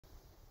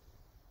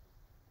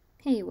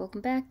Hey, welcome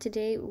back.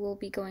 Today we'll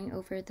be going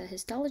over the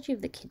histology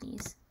of the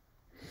kidneys.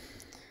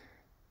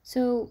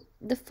 So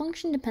the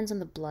function depends on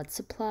the blood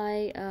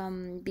supply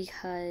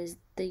because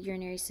the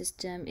urinary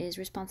system is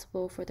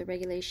responsible for the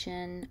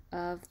regulation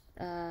of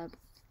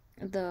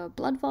the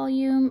blood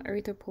volume,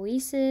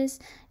 erythropoiesis,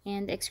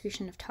 and the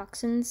excretion of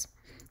toxins.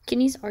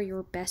 Kidneys are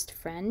your best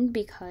friend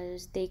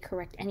because they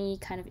correct any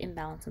kind of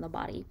imbalance in the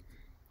body.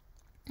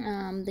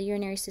 The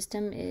urinary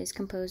system is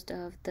composed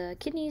of the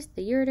kidneys,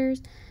 the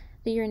ureters,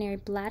 the urinary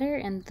bladder,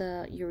 and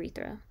the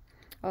urethra.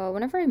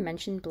 Whenever I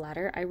mention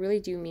bladder, I really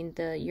do mean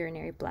the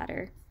urinary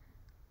bladder.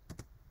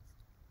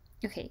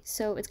 Okay,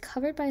 so it's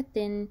covered by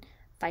thin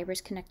fibrous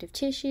connective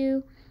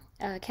tissue,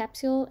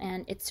 capsule,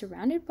 and it's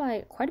surrounded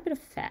by quite a bit of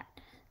fat.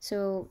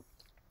 So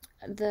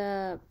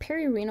the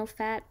perirenal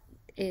fat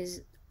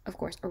is, of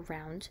course,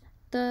 around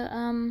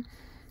the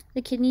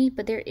kidney,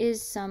 but there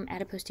is some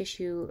adipose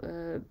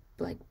tissue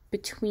like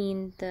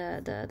between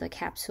the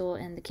capsule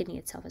and the kidney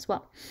itself as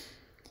well.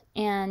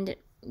 And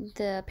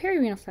the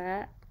perirenal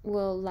fat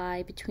will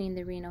lie between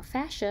the renal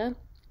fascia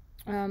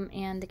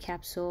and the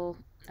capsule.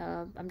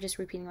 I'm just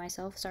repeating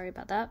myself, sorry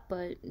about that,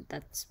 but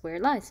that's where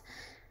it lies.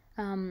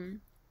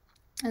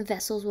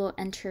 Vessels will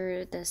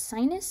enter the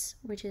sinus,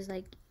 which is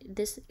like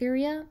this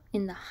area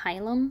in the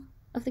hilum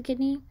of the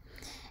kidney,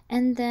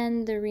 and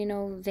then the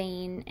renal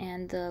vein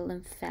and the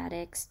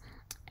lymphatics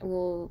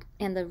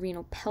and the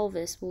renal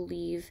pelvis will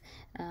leave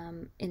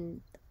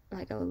in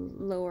like a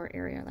lower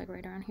area, like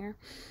right around here.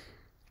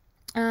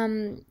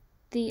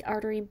 The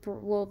artery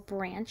will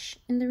branch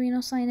in the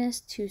renal sinus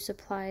to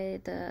supply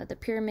the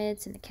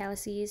pyramids and the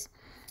calyces,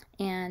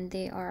 and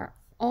they are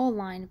all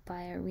lined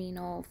by a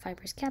renal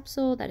fibrous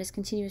capsule that is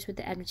continuous with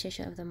the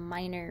adventitia of the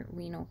minor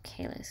renal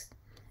calyces.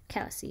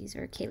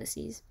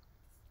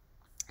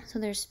 So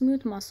there's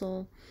smooth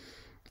muscle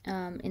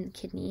in the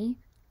kidney,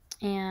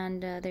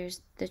 and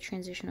there's the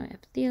transitional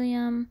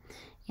epithelium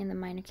and the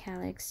minor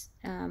calyx,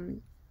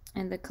 and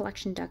the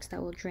collection ducts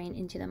that will drain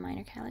into the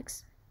minor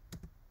calyx.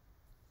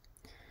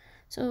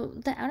 So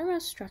the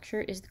outermost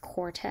structure is the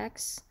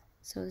cortex,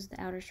 so is the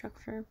outer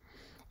structure,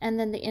 and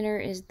then the inner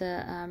is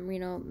the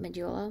renal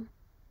medulla.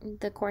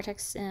 The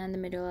cortex and the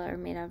medulla are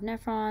made out of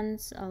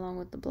nephrons, along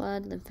with the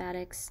blood,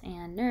 lymphatics,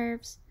 and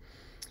nerves.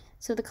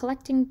 So the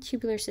collecting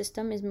tubular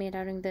system is made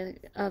out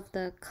of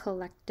the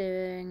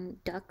collecting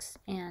ducts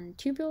and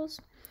tubules,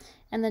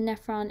 and the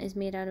nephron is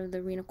made out of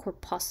the renal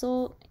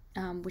corpuscle,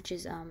 which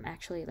is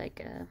actually like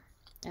a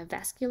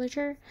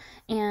vasculature,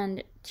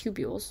 and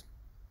tubules.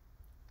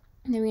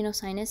 The renal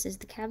sinus is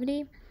the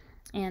cavity,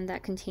 and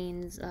that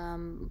contains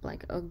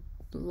like a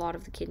lot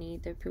of the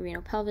kidney, the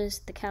renal pelvis,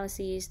 the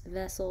calyces, the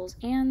vessels,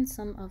 and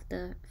some of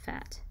the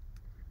fat.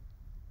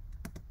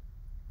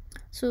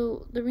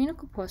 So the renal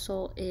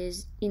corpuscle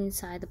is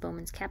inside the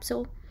Bowman's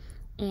capsule,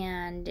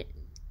 and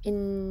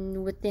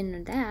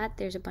within that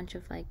there's a bunch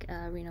of like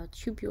renal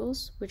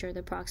tubules, which are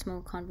the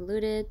proximal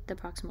convoluted, the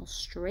proximal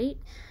straight,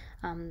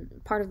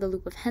 part of the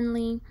loop of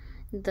Henle,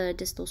 the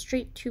distal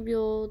straight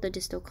tubule, the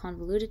distal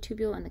convoluted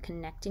tubule, and the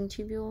connecting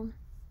tubule.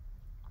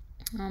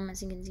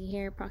 As you can see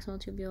here, proximal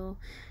tubule.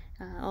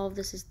 All of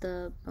this is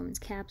the Bowman's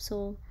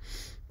capsule,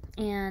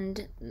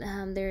 and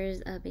there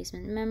is a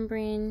basement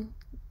membrane,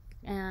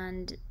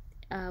 and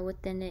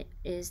within it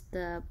is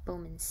the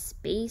Bowman's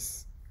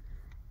space,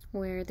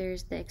 where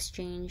there's the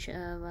exchange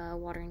of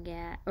water and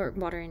gas, or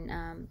water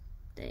and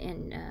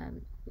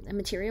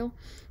material.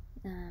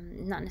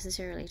 Not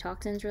necessarily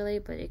toxins really,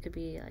 but it could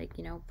be like,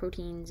 you know,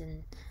 proteins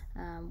and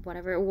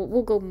whatever.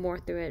 We'll go more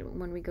through it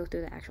when we go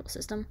through the actual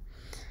system.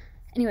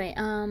 Anyway,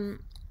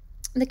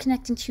 the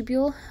connecting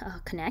tubule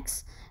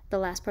connects the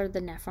last part of the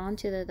nephron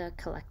to the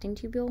collecting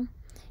tubule,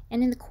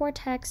 and in the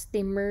cortex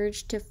they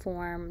merge to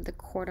form the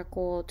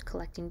cortical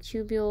collecting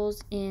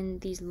tubules in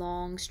these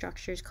long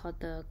structures called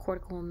the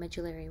cortical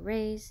medullary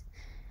rays.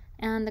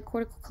 And the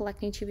cortical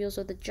collecting tubules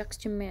are the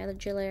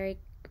juxtamedullary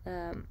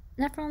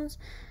nephrons.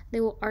 They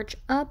will arch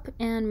up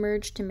and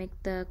merge to make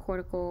the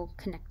cortical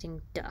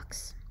connecting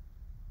ducts,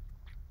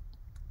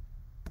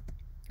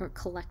 or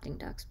collecting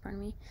ducts, pardon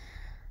me.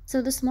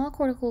 So the small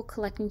cortical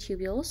collecting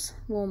tubules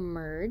will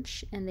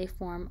merge and they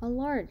form a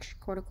large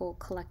cortical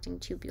collecting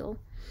tubule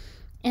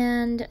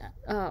and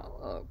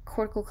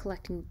cortical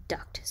collecting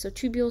duct. So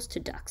tubules to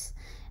ducts.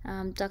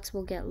 Ducts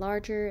will get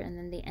larger, and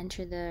then they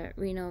enter the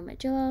renal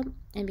medulla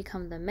and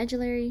become the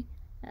medullary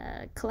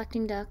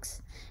collecting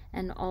ducts,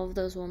 and all of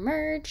those will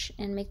merge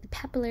and make the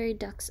papillary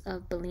ducts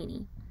of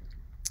Bellini,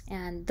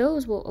 and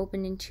those will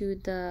open into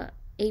the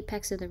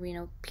apex of the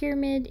renal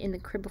pyramid in the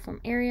cribriform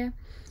area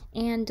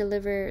and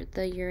deliver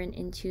the urine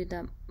into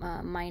the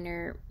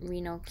minor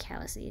renal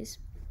calyces.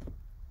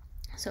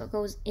 So it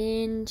goes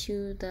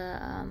into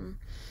the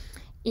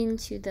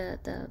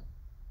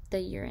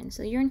urine.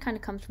 So the urine kind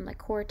of comes from the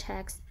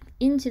cortex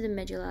into the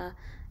medulla,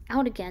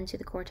 out again to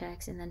the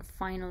cortex, and then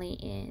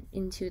finally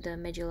into the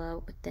medulla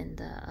within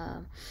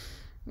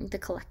the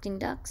collecting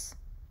ducts.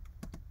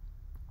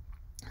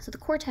 So the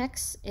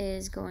cortex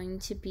is going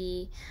to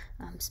be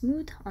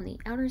smooth on the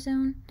outer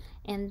zone,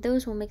 and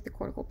those will make the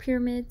cortical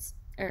pyramids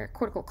or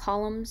cortical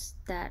columns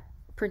that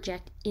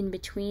project in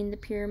between the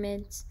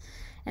pyramids,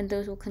 and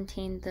those will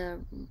contain the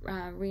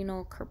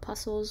renal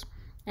corpuscles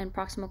and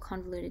proximal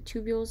convoluted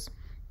tubules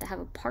that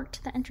have a part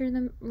that enter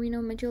the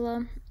renal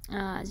medulla,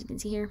 as you can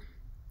see here.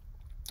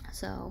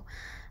 So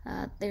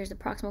there's the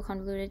proximal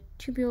convoluted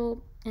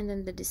tubule, and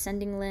then the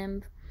descending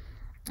limb,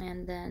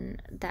 and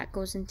then that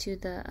goes into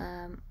the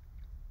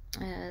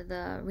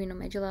renal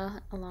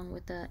medulla along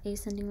with the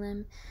ascending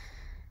limb.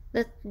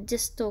 The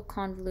distal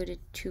convoluted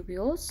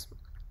tubules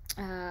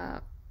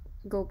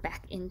go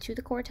back into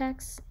the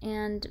cortex,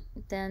 and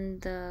then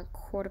the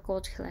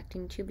cortical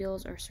collecting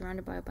tubules are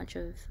surrounded by a bunch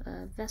of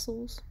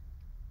vessels.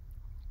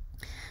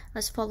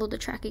 Let's follow the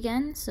track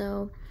again.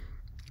 So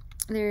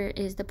there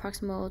is the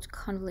proximal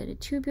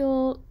convoluted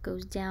tubule,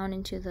 goes down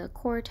into the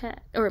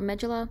cortex or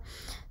medulla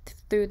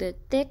through the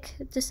thick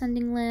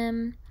descending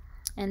limb,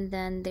 and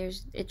then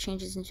it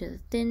changes into the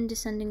thin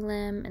descending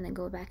limb, and then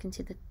go back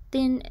into the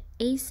thin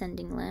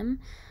ascending limb,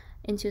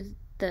 into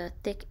the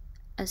thick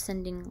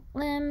ascending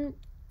limb,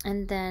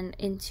 and then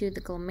into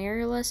the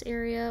glomerulus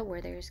area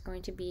where there's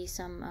going to be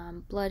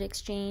some blood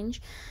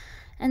exchange,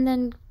 and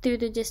then through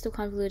the distal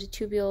convoluted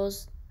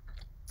tubules,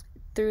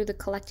 through the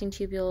collecting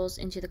tubules,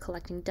 into the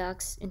collecting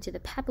ducts, into the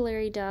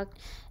papillary duct,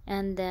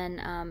 and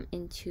then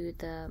into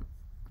the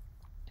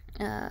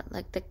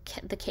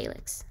the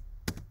calyx.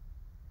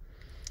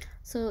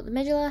 So the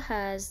medulla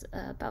has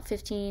about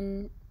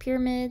 15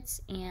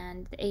 pyramids,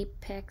 and the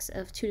apex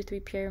of 2 to 3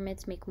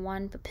 pyramids make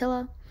one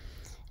papilla,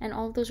 and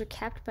all of those are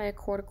capped by a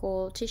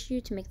cortical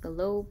tissue to make the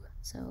lobe.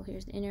 So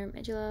here's the inner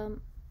medulla,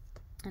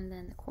 and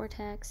then the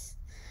cortex,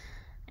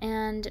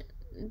 and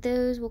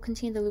those will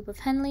contain the loop of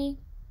Henle,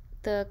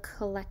 the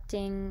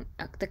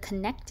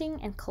connecting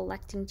and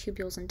collecting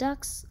tubules and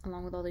ducts,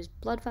 along with all these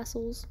blood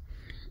vessels.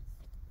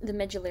 The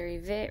medullary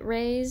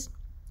rays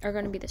are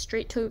going to be the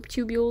straight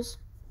tubules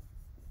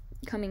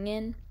coming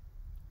in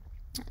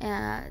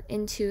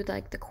into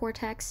like the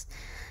cortex.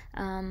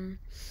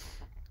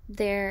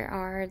 There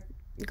are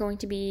going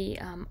to be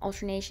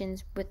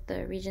alternations with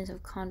the regions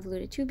of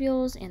convoluted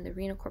tubules and the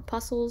renal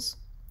corpuscles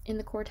in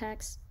the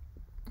cortex.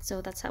 So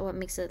that's what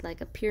makes it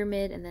like a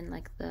pyramid, and then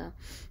like the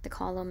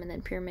column, and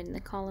then pyramid and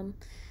the column.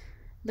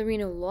 The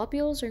renal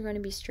lobules are going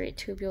to be straight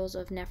tubules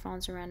of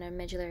nephrons around a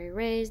medullary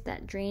rays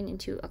that drain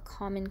into a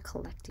common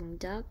collecting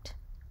duct.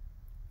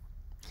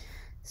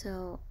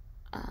 So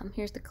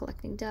here's the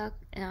collecting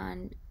duct,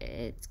 and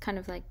it's kind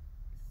of like,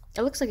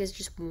 it looks like it's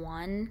just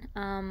one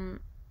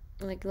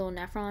like little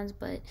nephrons,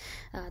 but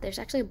there's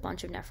actually a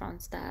bunch of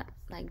nephrons that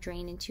like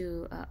drain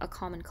into a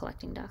common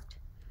collecting duct.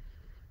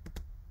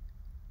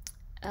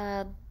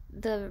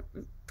 The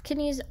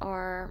kidneys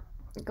are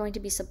going to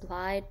be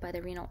supplied by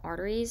the renal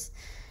arteries,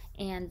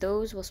 and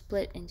those will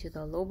split into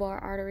the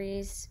lobar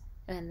arteries,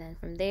 and then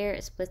from there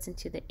it splits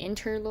into the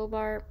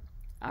interlobar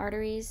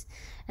arteries,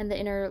 and the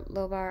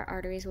interlobar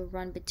arteries will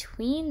run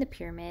between the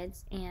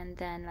pyramids and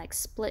then like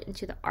split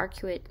into the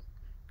arcuate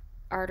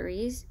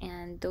arteries,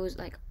 and those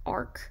like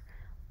arc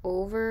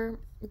over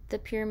the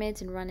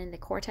pyramids and run in the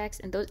cortex,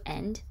 and those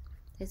end,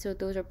 and so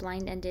those are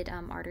blind-ended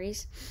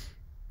arteries.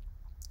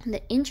 And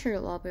the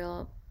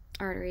interlobar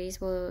arteries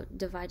will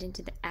divide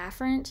into the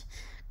afferent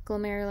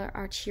glomerular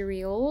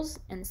arterioles,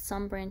 and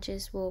some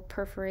branches will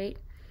perforate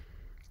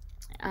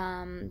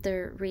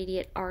the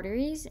radiate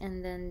arteries,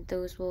 and then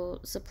those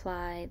will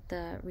supply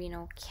the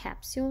renal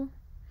capsule.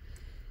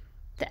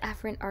 The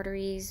afferent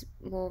arteries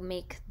will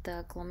make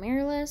the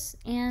glomerulus,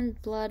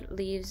 and blood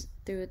leaves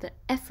through the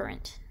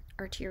efferent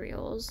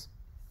arterioles.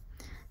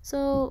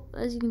 So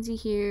as you can see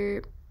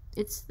here,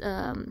 it's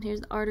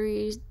here's the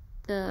arteries,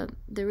 the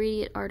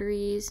radiate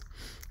arteries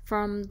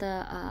from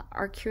the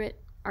arcuate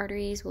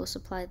arteries will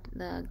supply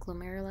the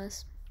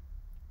glomerulus.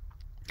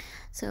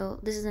 So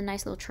this is a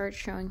nice little chart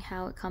showing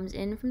how it comes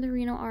in from the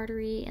renal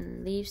artery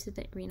and leaves through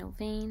the renal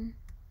vein.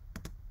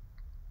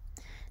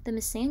 The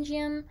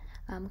mesangium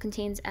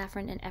contains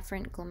afferent and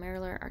efferent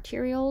glomerular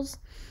arterioles,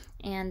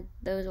 and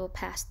those will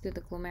pass through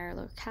the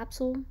glomerular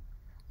capsule.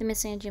 The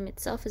mesangium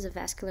itself is a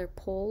vascular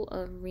pole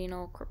of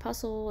renal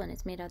corpuscle, and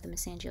it's made out of the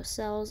mesangial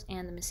cells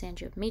and the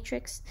mesangial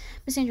matrix.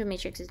 Mesangial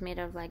matrix is made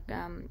of like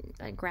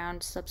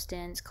ground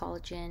substance,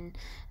 collagen,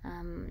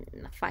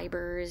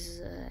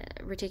 fibers,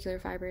 reticular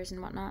fibers,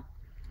 and whatnot.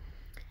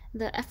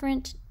 The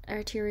efferent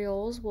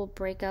arterioles will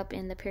break up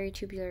in the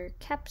peritubular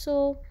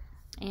capsule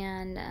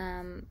and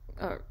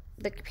or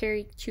the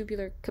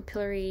peritubular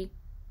capillary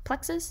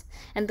plexus,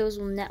 and those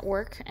will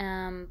network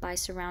by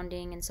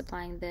surrounding and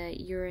supplying the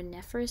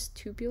uriniferous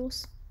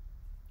tubules.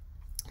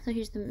 So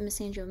here's the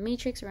mesangial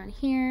matrix around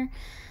here.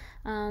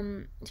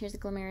 Here's the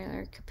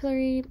glomerular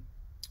capillary.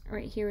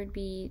 Right here would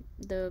be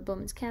the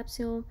Bowman's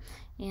capsule,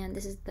 and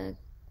this is the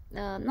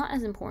not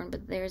as important,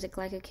 but there's a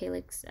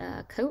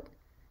glycocalyx coat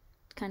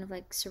kind of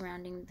like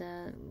surrounding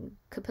the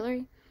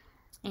capillary,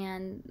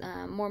 and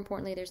more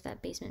importantly, there's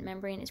that basement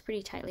membrane. It's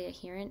pretty tightly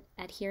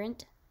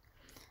adherent.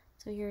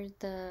 So here's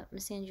the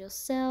mesangial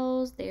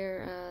cells. They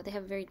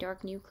have very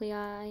dark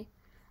nuclei,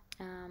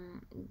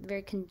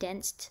 very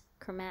condensed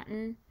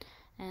chromatin,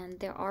 and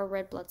there are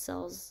red blood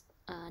cells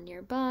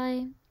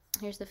nearby.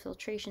 Here's the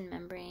filtration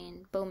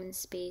membrane. Bowman's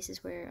space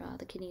is where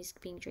the kidneys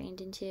being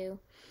drained into.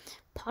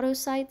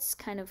 Podocytes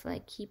kind of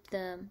like keep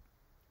the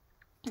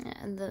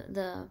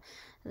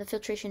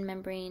filtration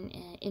membrane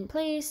in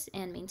place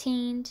and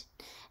maintained,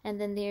 and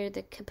then they're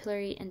the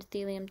capillary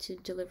endothelium to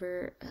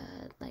deliver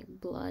like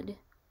blood.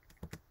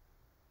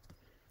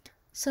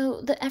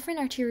 So the efferent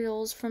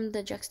arterioles from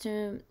the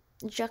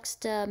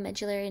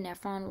juxtamedullary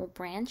nephron will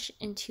branch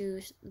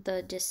into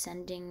the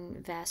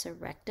descending vasa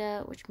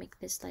recta, which make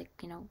this like,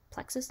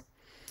 plexus.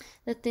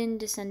 The thin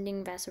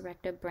descending vasa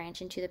recta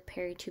branch into the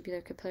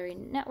peritubular capillary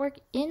network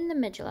in the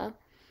medulla,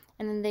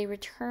 and then they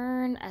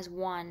return as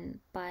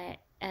one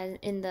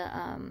in the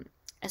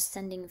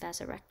ascending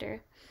vasa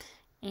recta.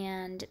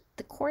 And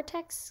the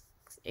cortex,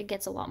 it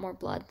gets a lot more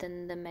blood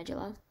than the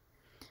medulla.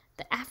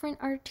 The afferent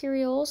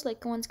arterioles,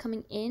 like the ones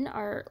coming in,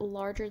 are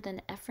larger than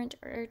the efferent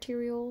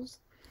arterioles.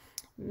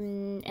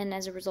 And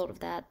as a result of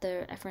that,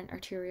 the efferent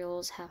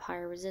arterioles have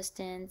higher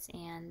resistance,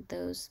 and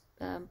those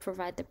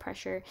provide the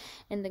pressure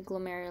in the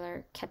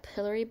glomerular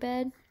capillary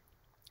bed.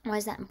 Why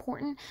is that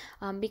important?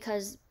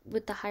 Because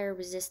with the higher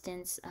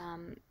resistance,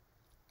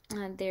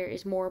 there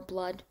is more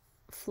blood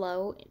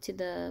flow to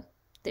the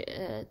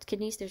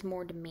kidneys. There's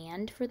more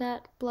demand for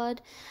that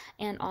blood,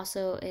 and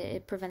also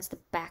it prevents the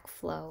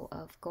backflow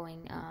of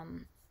going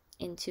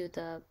into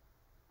the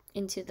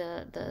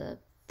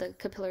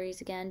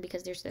capillaries again,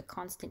 because there's the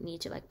constant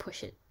need to like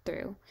push it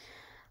through.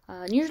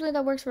 Usually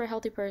that works for a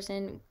healthy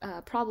person,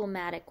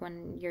 problematic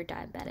when you're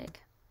diabetic.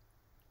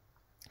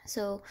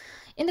 So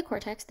in the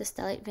cortex, the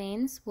stellate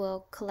veins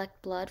will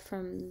collect blood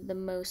from the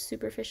most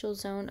superficial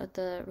zone of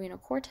the renal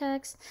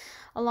cortex,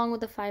 along with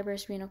the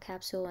fibrous renal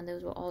capsule, and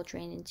those will all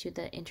drain into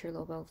the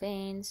interlobal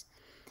veins.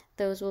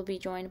 Those will be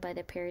joined by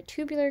the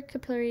peritubular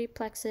capillary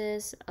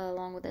plexus,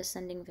 along with the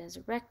ascending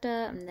vasa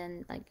recta, and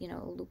then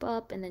loop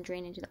up and then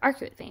drain into the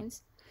arcuate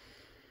veins.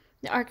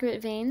 The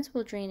arcuate veins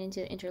will drain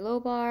into the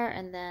interlobar,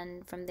 and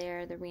then from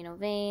there the renal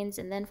veins,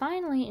 and then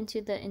finally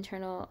into the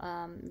internal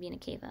vena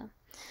cava.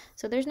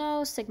 So there's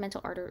no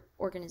segmental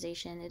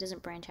organization. It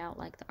doesn't branch out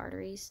like the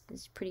arteries.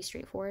 It's pretty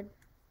straightforward.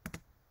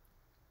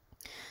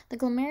 The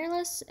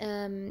glomerulus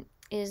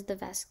is the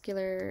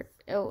vascular.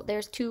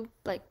 There's two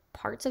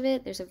parts of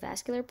it. There's a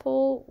vascular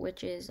pole,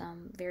 which is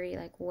very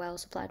well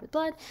supplied with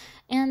blood,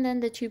 and then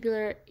the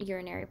tubular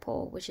urinary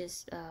pole, which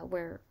is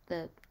where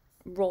the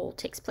roll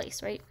takes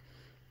place, right?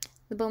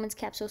 The Bowman's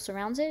capsule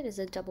surrounds it is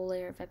a double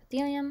layer of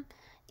epithelium,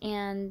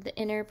 and the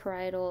inner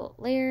parietal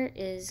layer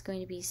is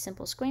going to be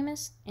simple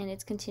squamous, and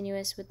it's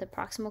continuous with the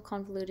proximal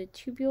convoluted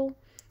tubule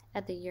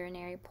at the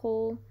urinary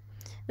pole.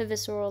 The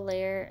visceral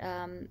layer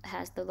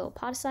has the little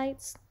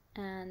podocytes,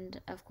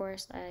 and of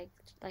course,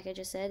 like I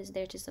just said, is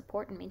there to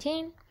support and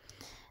maintain.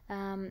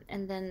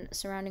 And then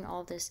surrounding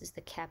all of this is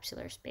the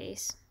capsular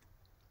space.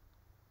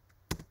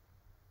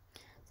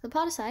 The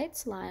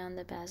podocytes lie on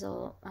the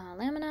basal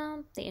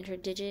lamina. They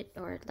interdigit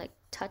or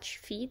touch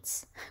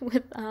feet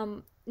with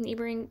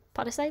neighboring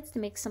podocytes to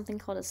make something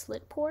called a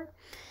slit pore.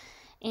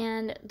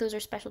 And those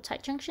are special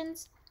tight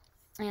junctions.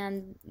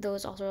 And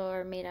those also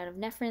are made out of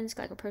nephrins,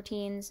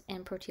 glycoproteins,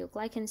 and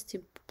proteoglycans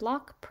to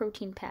block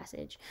protein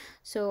passage.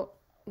 So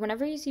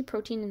whenever you see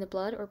protein in the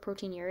blood or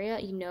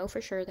proteinuria, you know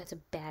for sure that's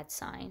a bad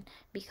sign,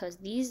 because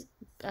these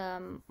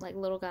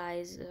little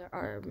guys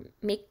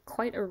make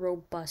quite a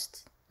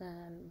robust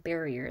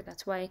barrier.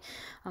 That's why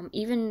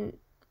even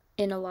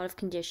in a lot of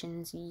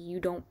conditions you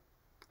don't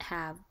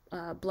have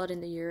blood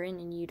in the urine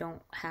and you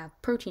don't have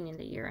protein in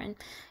the urine.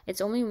 It's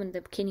only when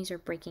the kidneys are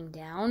breaking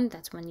down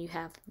that's when you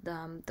have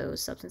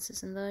those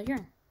substances in the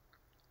urine.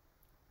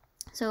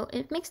 So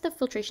it makes the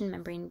filtration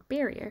membrane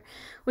barrier,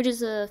 which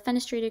is a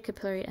fenestrated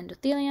capillary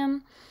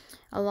endothelium,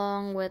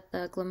 along with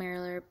the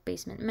glomerular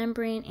basement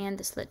membrane and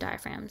the slit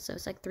diaphragm. So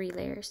it's like 3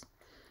 layers.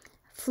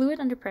 Fluid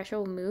under pressure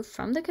will move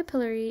from the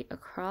capillary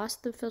across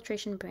the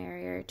filtration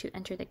barrier to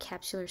enter the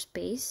capsular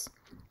space,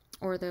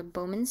 or the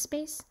Bowman's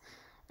space,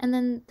 and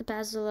then the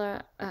basal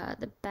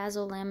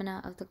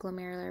lamina of the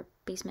glomerular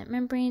basement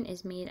membrane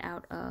is made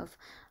out of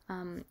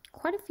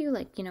quite a few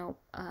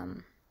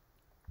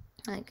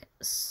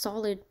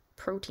solid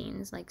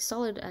proteins,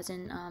 solid as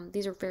in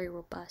these are very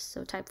robust.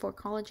 So type 4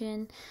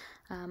 collagen,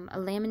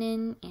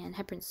 alaminin, and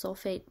heparan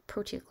sulfate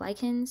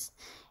proteoglycans,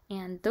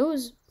 and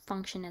those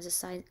function as a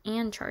size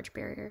and charge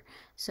barrier.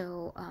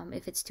 So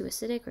if it's too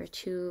acidic or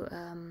too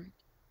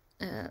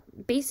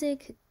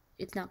basic,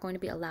 it's not going to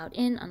be allowed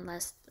in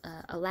unless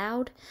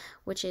allowed,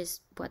 which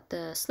is what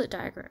the slit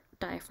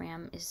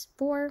diaphragm is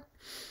for.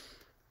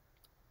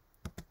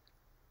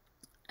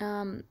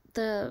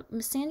 The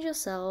mesangial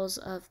cells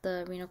of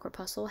the renal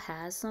corpuscle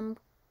has some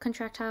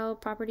contractile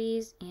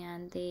properties,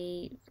 and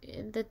the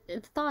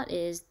thought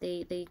is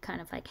they kind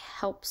of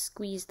help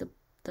squeeze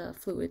the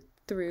fluid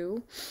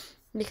through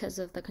because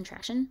of the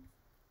contraction.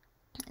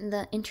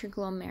 The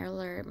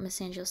interglomerular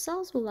mesangial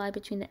cells will lie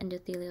between the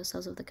endothelial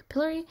cells of the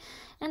capillary,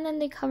 and then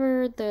they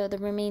cover the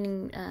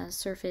remaining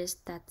surface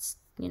that's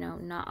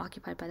not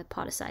occupied by the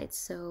podocytes.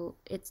 So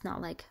it's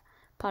not like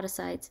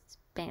podocytes,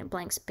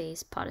 blank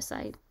space,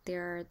 podocyte.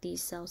 There are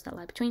these cells that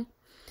lie between.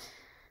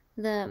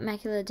 The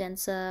macula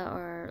densa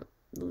or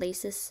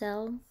lacis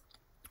cell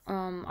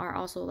are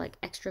also like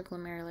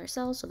extraglomerular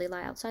cells, so they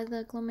lie outside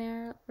the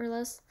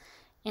glomerulus,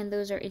 and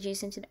those are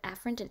adjacent to the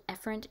afferent and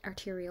efferent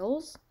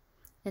arterioles,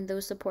 and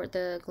those support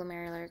the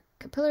glomerular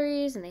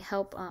capillaries, and they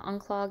help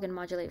unclog and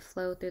modulate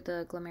flow through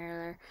the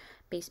glomerular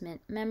basement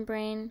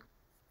membrane.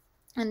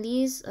 And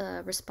these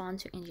respond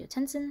to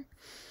angiotensin.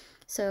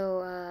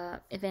 So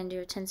if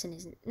angiotensin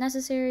is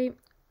necessary,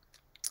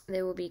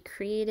 they will be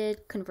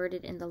created,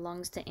 converted in the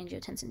lungs to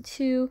angiotensin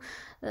II,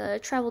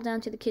 travel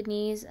down to the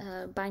kidneys,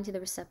 bind to the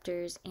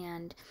receptors,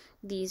 and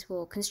these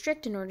will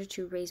constrict in order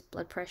to raise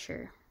blood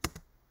pressure.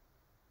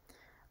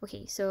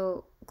 Okay,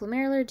 so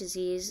glomerular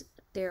disease,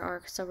 there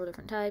are several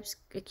different types.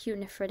 Acute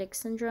nephritic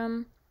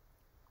syndrome,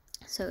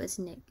 so it's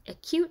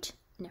acute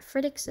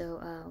nephritic,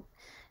 so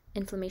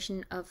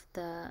inflammation of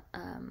the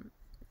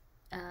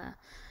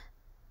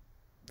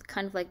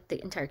kind of like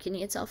the entire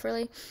kidney itself,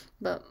 really,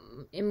 but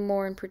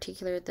more in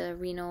particular the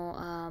renal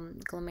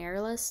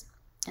glomerulus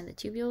and the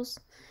tubules.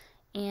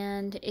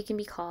 And it can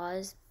be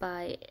caused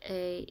by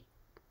a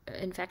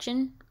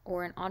infection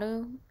or an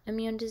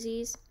autoimmune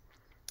disease.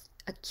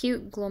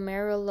 Acute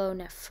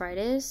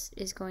glomerulonephritis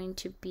is going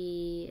to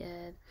be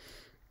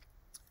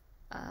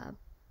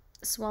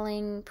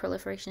swelling,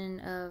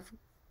 proliferation of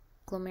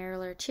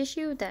glomerular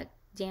tissue that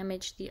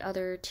damage the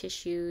other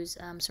tissues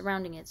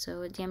surrounding it.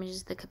 So it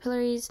damages the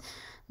capillaries,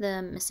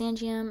 the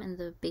mesangium, and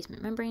the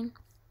basement membrane.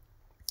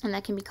 And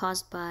that can be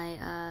caused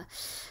by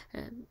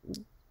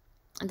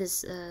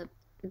this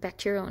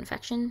bacterial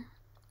infection,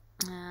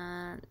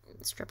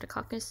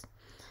 streptococcus.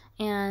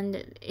 And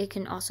it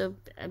can also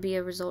be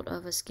a result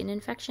of a skin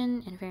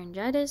infection and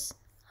pharyngitis.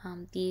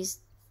 These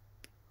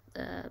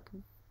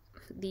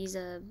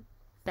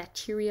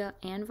bacteria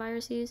and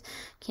viruses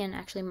can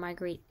actually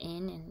migrate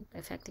in and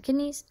affect the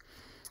kidneys.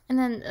 And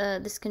then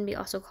this can be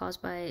also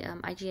caused by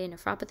IgA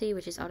nephropathy,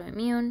 which is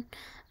autoimmune,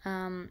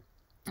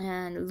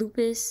 and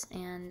lupus,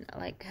 and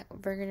like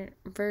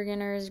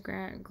Wegener's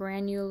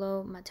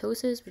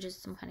granulomatosis, which is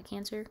some kind of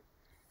cancer.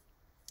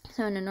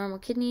 So in the normal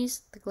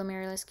kidneys, the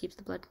glomerulus keeps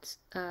the blood,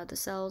 the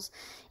cells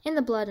in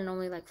the blood and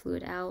only like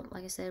fluid out.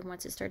 Like I said,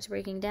 once it starts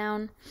breaking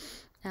down,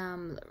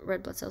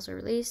 red blood cells are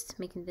released,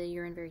 making the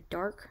urine very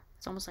dark.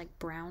 It's almost like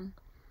brown.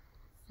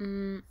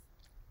 A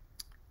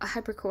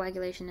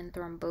hypercoagulation and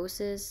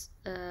thrombosis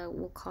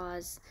will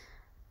cause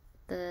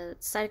the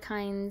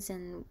cytokines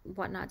and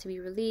whatnot to be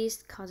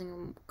released,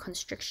 causing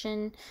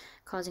constriction,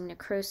 causing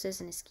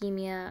necrosis and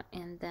ischemia,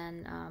 and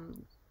then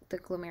the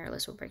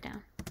glomerulus will break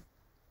down.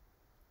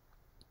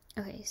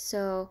 Okay,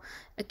 so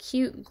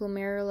acute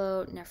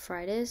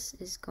glomerulonephritis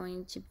is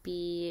going to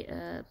be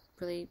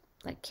really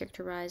like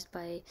characterized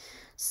by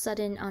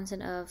sudden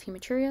onset of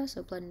hematuria,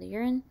 so blood in the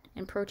urine,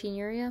 and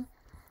proteinuria,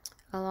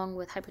 along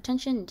with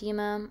hypertension,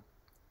 edema,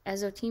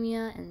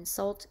 azotemia, and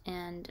salt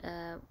and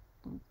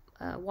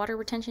water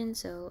retention,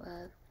 so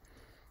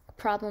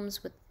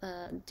problems with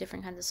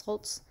different kinds of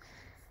salts.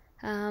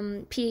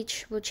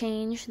 pH will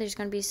change. There's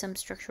going to be some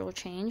structural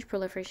change,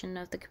 proliferation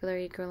of the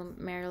capillary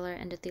glomerular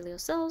endothelial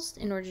cells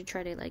in order to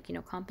try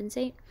to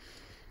compensate.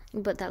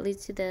 But that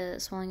leads to the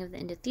swelling of the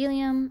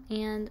endothelium,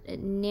 and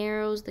it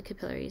narrows the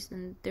capillaries,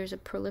 and there's a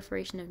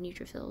proliferation of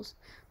neutrophils.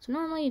 So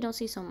normally you don't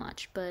see so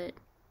much, but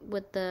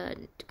with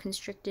the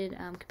constricted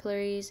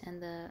capillaries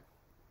and the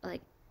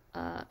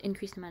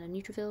increased amount of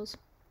neutrophils,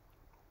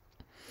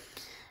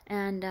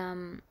 and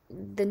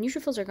the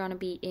neutrophils are going to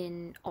be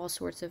in all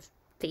sorts of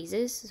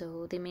phases,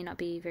 so they may not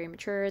be very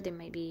mature, they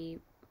might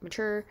be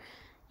mature,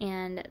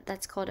 and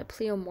that's called a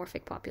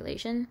pleomorphic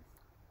population.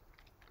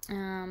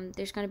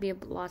 There's going to be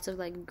lots of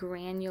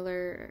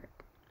granular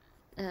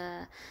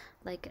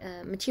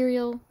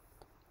material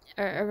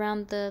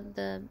around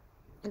the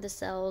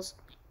cells,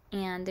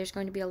 and there's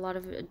going to be a lot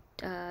of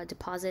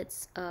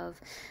deposits of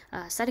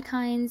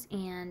cytokines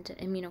and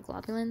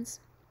immunoglobulins.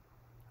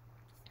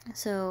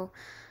 So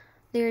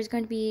there's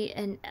going to be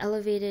an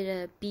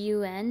elevated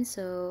BUN,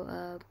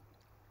 so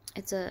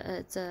it's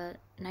a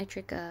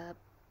nitric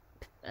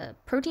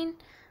protein,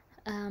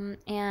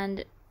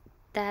 and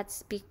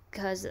that's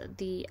because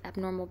the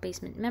abnormal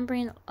basement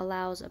membrane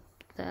allows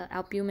the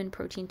albumin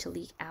protein to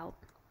leak out.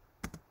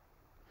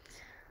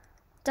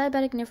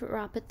 Diabetic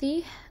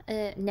nephropathy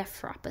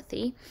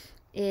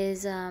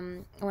is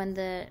when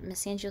the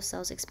mesangial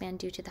cells expand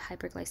due to the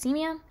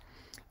hyperglycemia,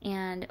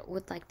 and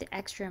with the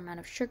extra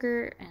amount of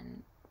sugar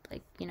and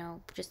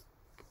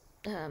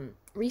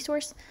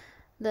resource,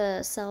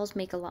 the cells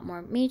make a lot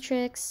more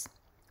matrix,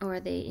 or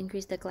they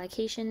increase the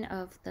glycation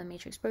of the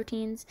matrix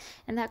proteins,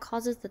 and that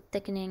causes the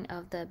thickening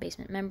of the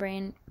basement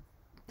membrane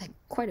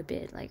quite a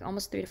bit,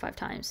 almost 3 to 5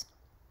 times.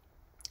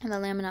 And the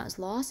lamina is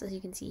lost, as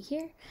you can see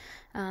here,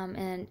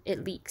 and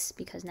it leaks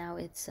because now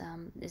it's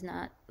is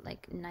not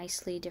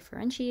nicely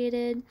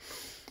differentiated.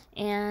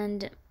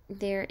 And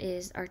there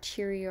is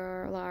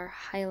arteriolar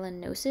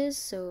hyalinosis,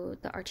 so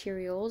the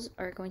arterioles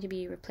are going to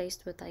be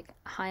replaced with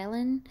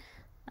hyaline.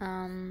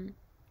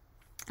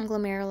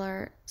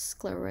 Glomerular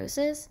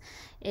sclerosis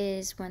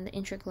is when the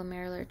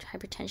intraglomerular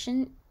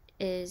hypertension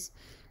is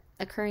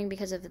occurring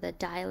because of the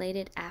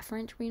dilated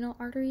afferent renal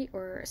artery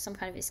or some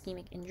kind of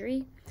ischemic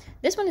injury.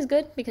 This one is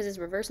good because it's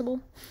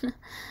reversible.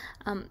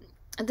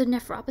 The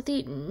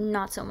nephropathy,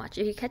 not so much.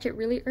 If you catch it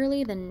really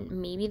early, then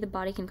maybe the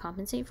body can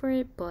compensate for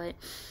it, but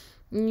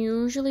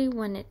usually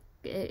when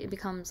it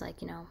becomes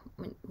like,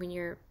 when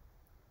you're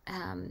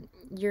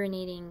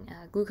urinating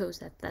glucose,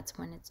 that's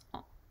when it's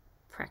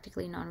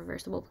practically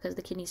non-reversible because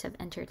the kidneys have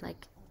entered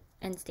like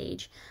end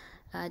stage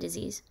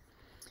disease.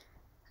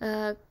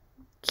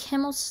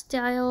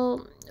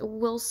 Camel-style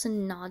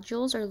Wilson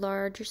nodules are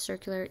large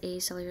circular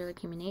acellular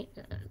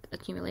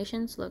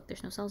accumulations. Look,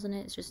 there's no cells in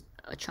it. It's just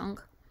a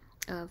chunk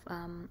of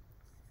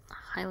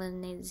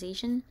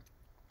hyalinization.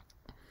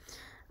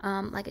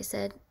 Like I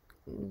said,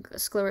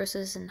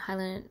 sclerosis and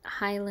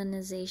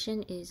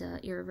hyalinization is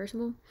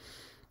irreversible.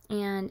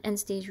 And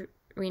end-stage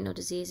renal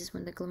disease is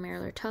when the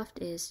glomerular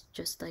tuft is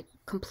just like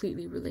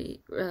completely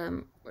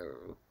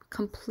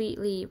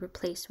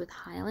replaced with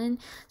hyaline.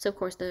 So of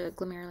course the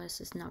glomerulus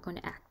is not going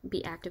to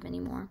be active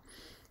anymore.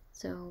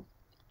 So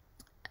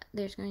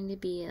there's going to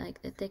be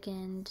like the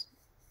thickened,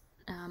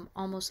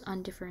 almost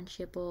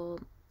undifferentiable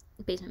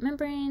basement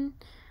membrane,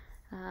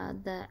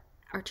 the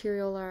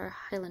arteriolar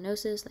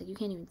hyalinosis, like you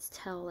can't even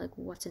tell like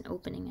what's an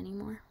opening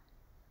anymore.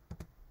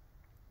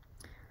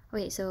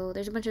 Okay, so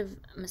there's a bunch of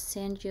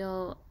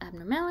mesangial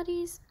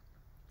abnormalities.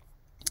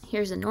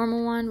 Here's a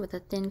normal one with a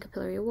thin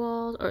capillary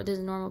wall, or there's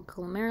a normal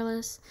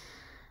glomerulus.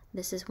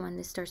 This is when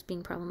this starts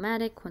being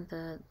problematic, when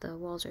the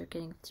walls are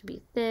getting to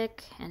be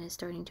thick and is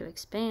starting to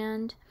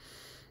expand.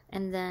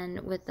 And then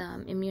with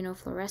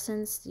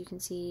immunofluorescence, you can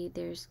see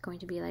there's going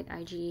to be like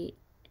Ig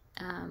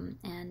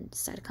and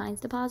cytokines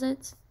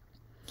deposits.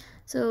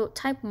 So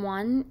type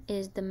 1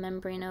 is the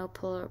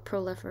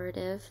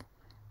membranoproliferative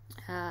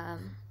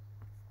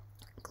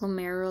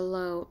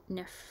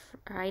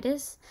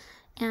glomerulonephritis,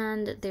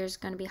 and there's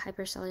going to be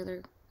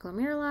hypercellular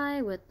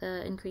glomeruli with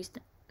the increased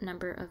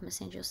number of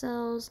mesangial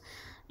cells,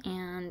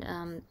 and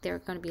they're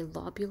going to be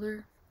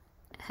lobular,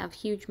 have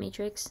huge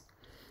matrix,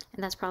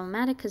 and that's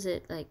problematic because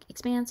it like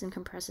expands and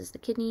compresses the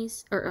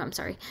kidneys, or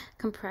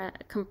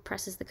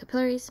compresses the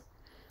capillaries.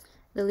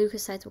 The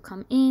leukocytes will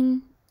come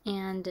in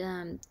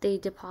and they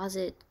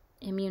deposit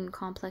immune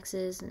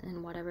complexes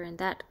and whatever, and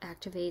that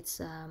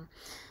activates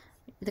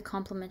the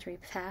complementary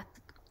path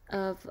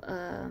of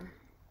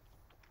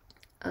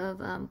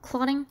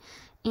clotting,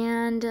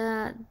 and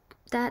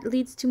that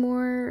leads to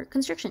more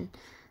constriction.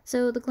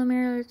 So the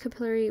glomerular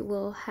capillary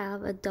will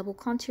have a double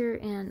contour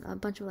and a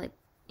bunch of like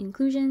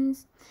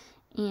inclusions,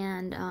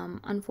 and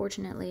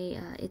unfortunately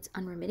it's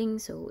unremitting,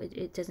 so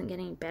it doesn't get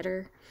any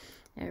better.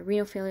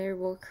 Renal failure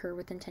will occur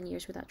within 10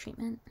 years without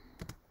treatment.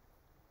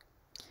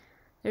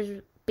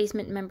 There's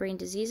basement membrane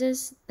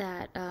diseases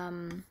that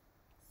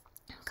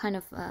kind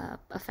of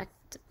affect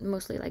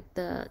mostly like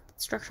the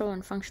structural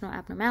and functional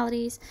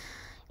abnormalities,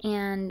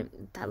 and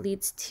that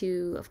leads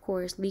to, of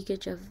course,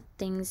 leakage of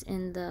things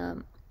in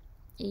the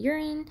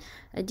urine,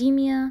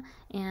 edema,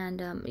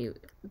 and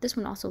this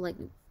one also, like,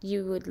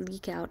 you would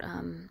leak out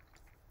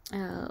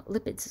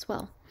lipids as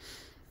well.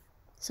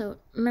 So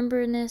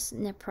membranous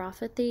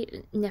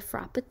nephropathy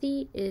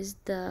is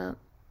the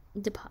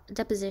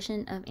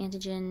deposition of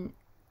antigen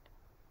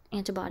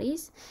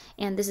antibodies,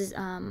 and this is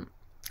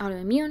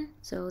autoimmune.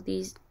 So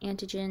these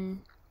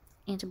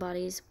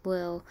antibodies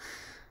will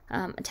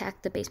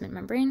attack the basement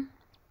membrane.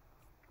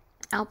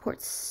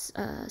 Alport's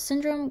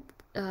syndrome,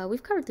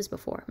 we've covered this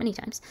before many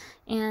times,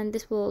 and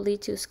this will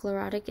lead to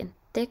sclerotic and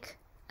thick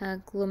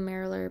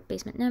glomerular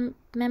basement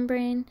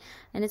membrane,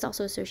 and it's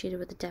also associated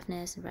with the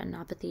deafness and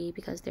retinopathy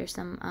because there's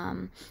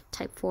some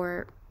type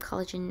 4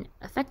 collagen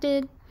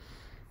affected.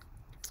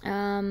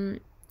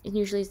 It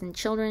usually is in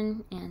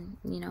children and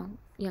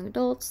young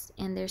adults,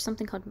 and there's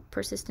something called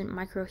persistent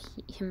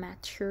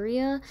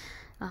microhematuria.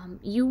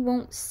 You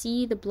won't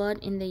see the blood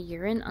in the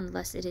urine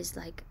unless it is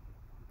like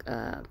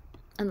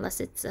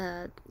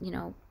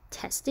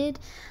tested.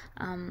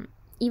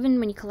 Even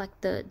when you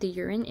collect the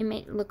urine, it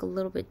may look a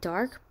little bit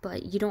dark,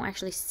 but you don't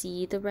actually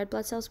see the red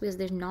blood cells because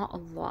there's not a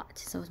lot.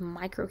 So it's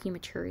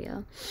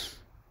microhematuria.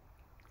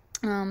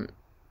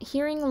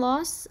 Hearing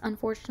loss,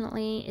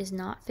 unfortunately, is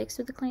not fixed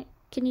with the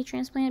kidney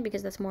transplant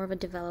because that's more of a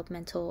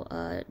developmental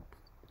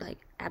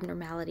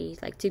abnormality,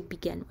 like, to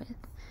begin with.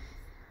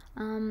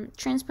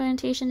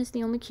 Transplantation is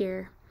the only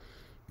cure.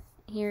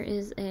 Here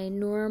is a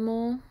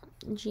normal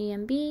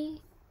GMB.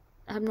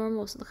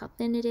 Abnormal, so look how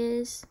thin it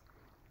is.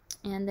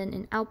 And then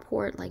in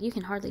Alport, like, you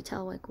can hardly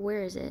tell, like,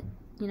 where is it,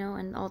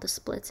 and all the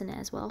splits in it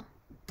as well.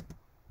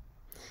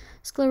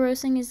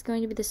 Sclerosing is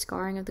going to be the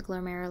scarring of the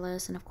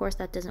glomerulus, and of course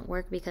that doesn't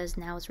work because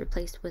now it's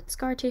replaced with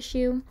scar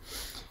tissue.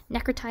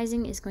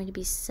 Necrotizing is going to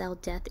be cell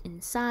death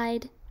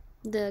inside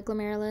the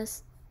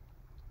glomerulus.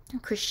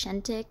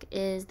 Crescentic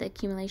is the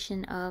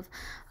accumulation of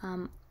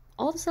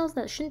all the cells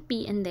that shouldn't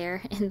be in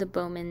there in the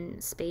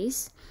Bowman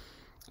space.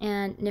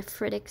 And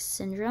nephritic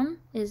syndrome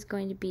is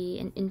going to be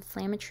an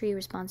inflammatory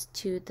response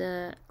to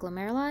the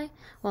glomeruli,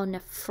 while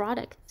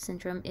nephrotic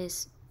syndrome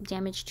is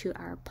damage to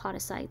our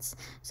podocytes.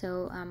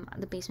 So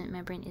the basement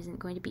membrane isn't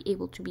going to be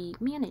able to be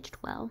managed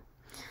well.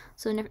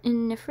 So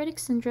in nephritic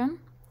syndrome,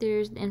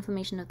 there's the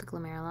inflammation of the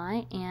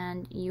glomeruli,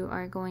 and you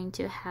are going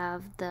to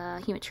have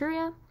the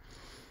hematuria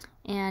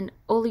and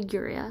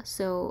oliguria.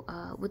 So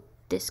with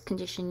this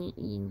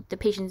condition, the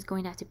patient is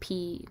going to have to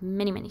pee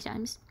many, many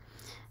times.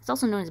 It's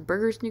also known as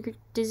Berger's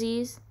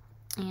disease,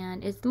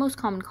 and it's the most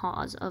common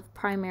cause of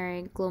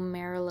primary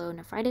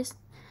glomerulonephritis.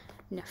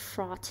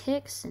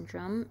 Nephrotic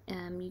syndrome,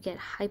 you get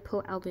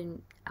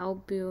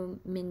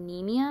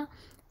hypoalbuminemia,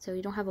 so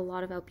you don't have a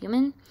lot of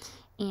albumin,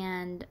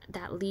 and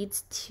that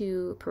leads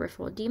to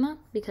peripheral edema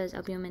because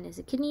albumin is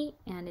a kidney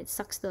and it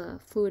sucks the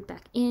fluid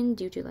back in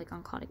due to like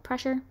oncotic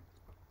pressure.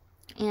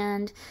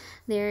 And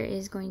there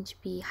is going to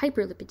be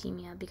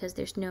hyperlipidemia because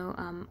there's no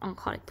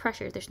oncotic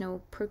pressure, there's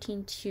no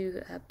protein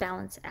to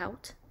balance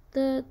out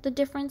the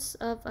difference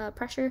of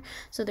pressure,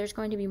 so there's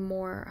going to be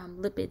more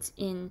lipids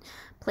in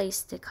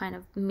place to kind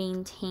of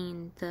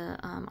maintain the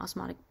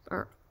osmotic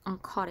or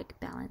oncotic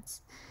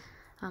balance.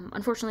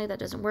 Unfortunately, that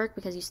doesn't work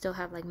because you still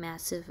have like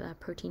massive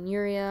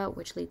proteinuria,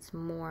 which leads to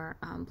more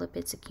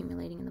lipids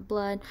accumulating in the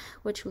blood,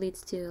 which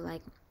leads to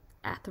like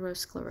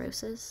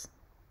atherosclerosis.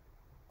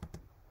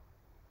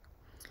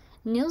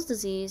 Neal's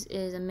disease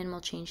is a minimal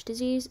change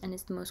disease, and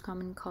it's the most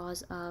common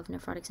cause of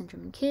nephrotic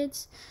syndrome in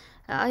kids.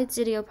 It's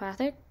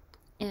idiopathic,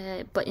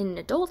 but in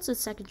adults, it's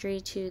secondary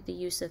to the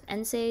use of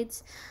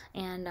NSAIDs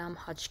and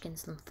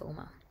Hodgkin's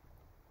lymphoma.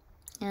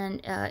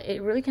 And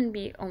it really can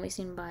be only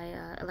seen by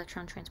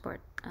electron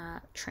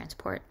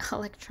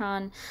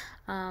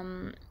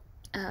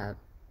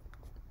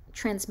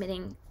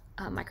transmitting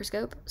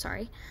microscope.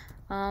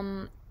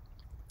 And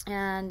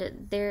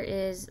there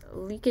is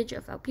leakage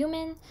of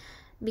albumin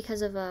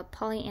because of a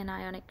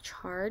polyanionic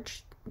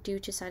charge due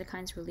to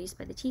cytokines released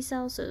by the T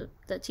cells. So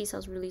the T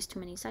cells release too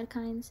many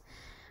cytokines.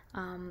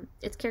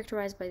 It's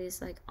characterized by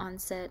this like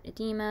onset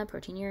edema,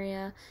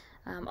 proteinuria,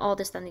 all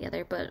this done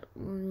together, but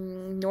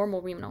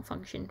normal renal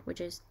function,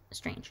 which is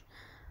strange.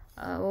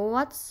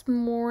 What's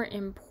more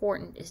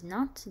important is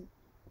not to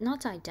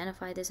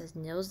identify this as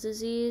Neal's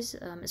disease,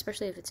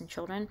 especially if it's in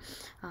children.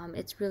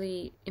 It's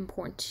really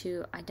important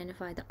to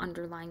identify the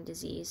underlying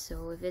disease.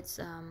 So if it's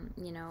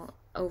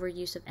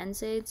overuse of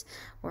NSAIDs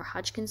or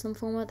Hodgkin's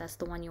lymphoma, that's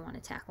the one you want to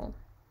tackle.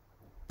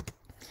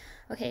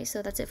 Okay,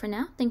 so that's it for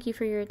now. Thank you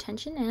for your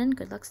attention and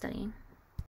good luck studying.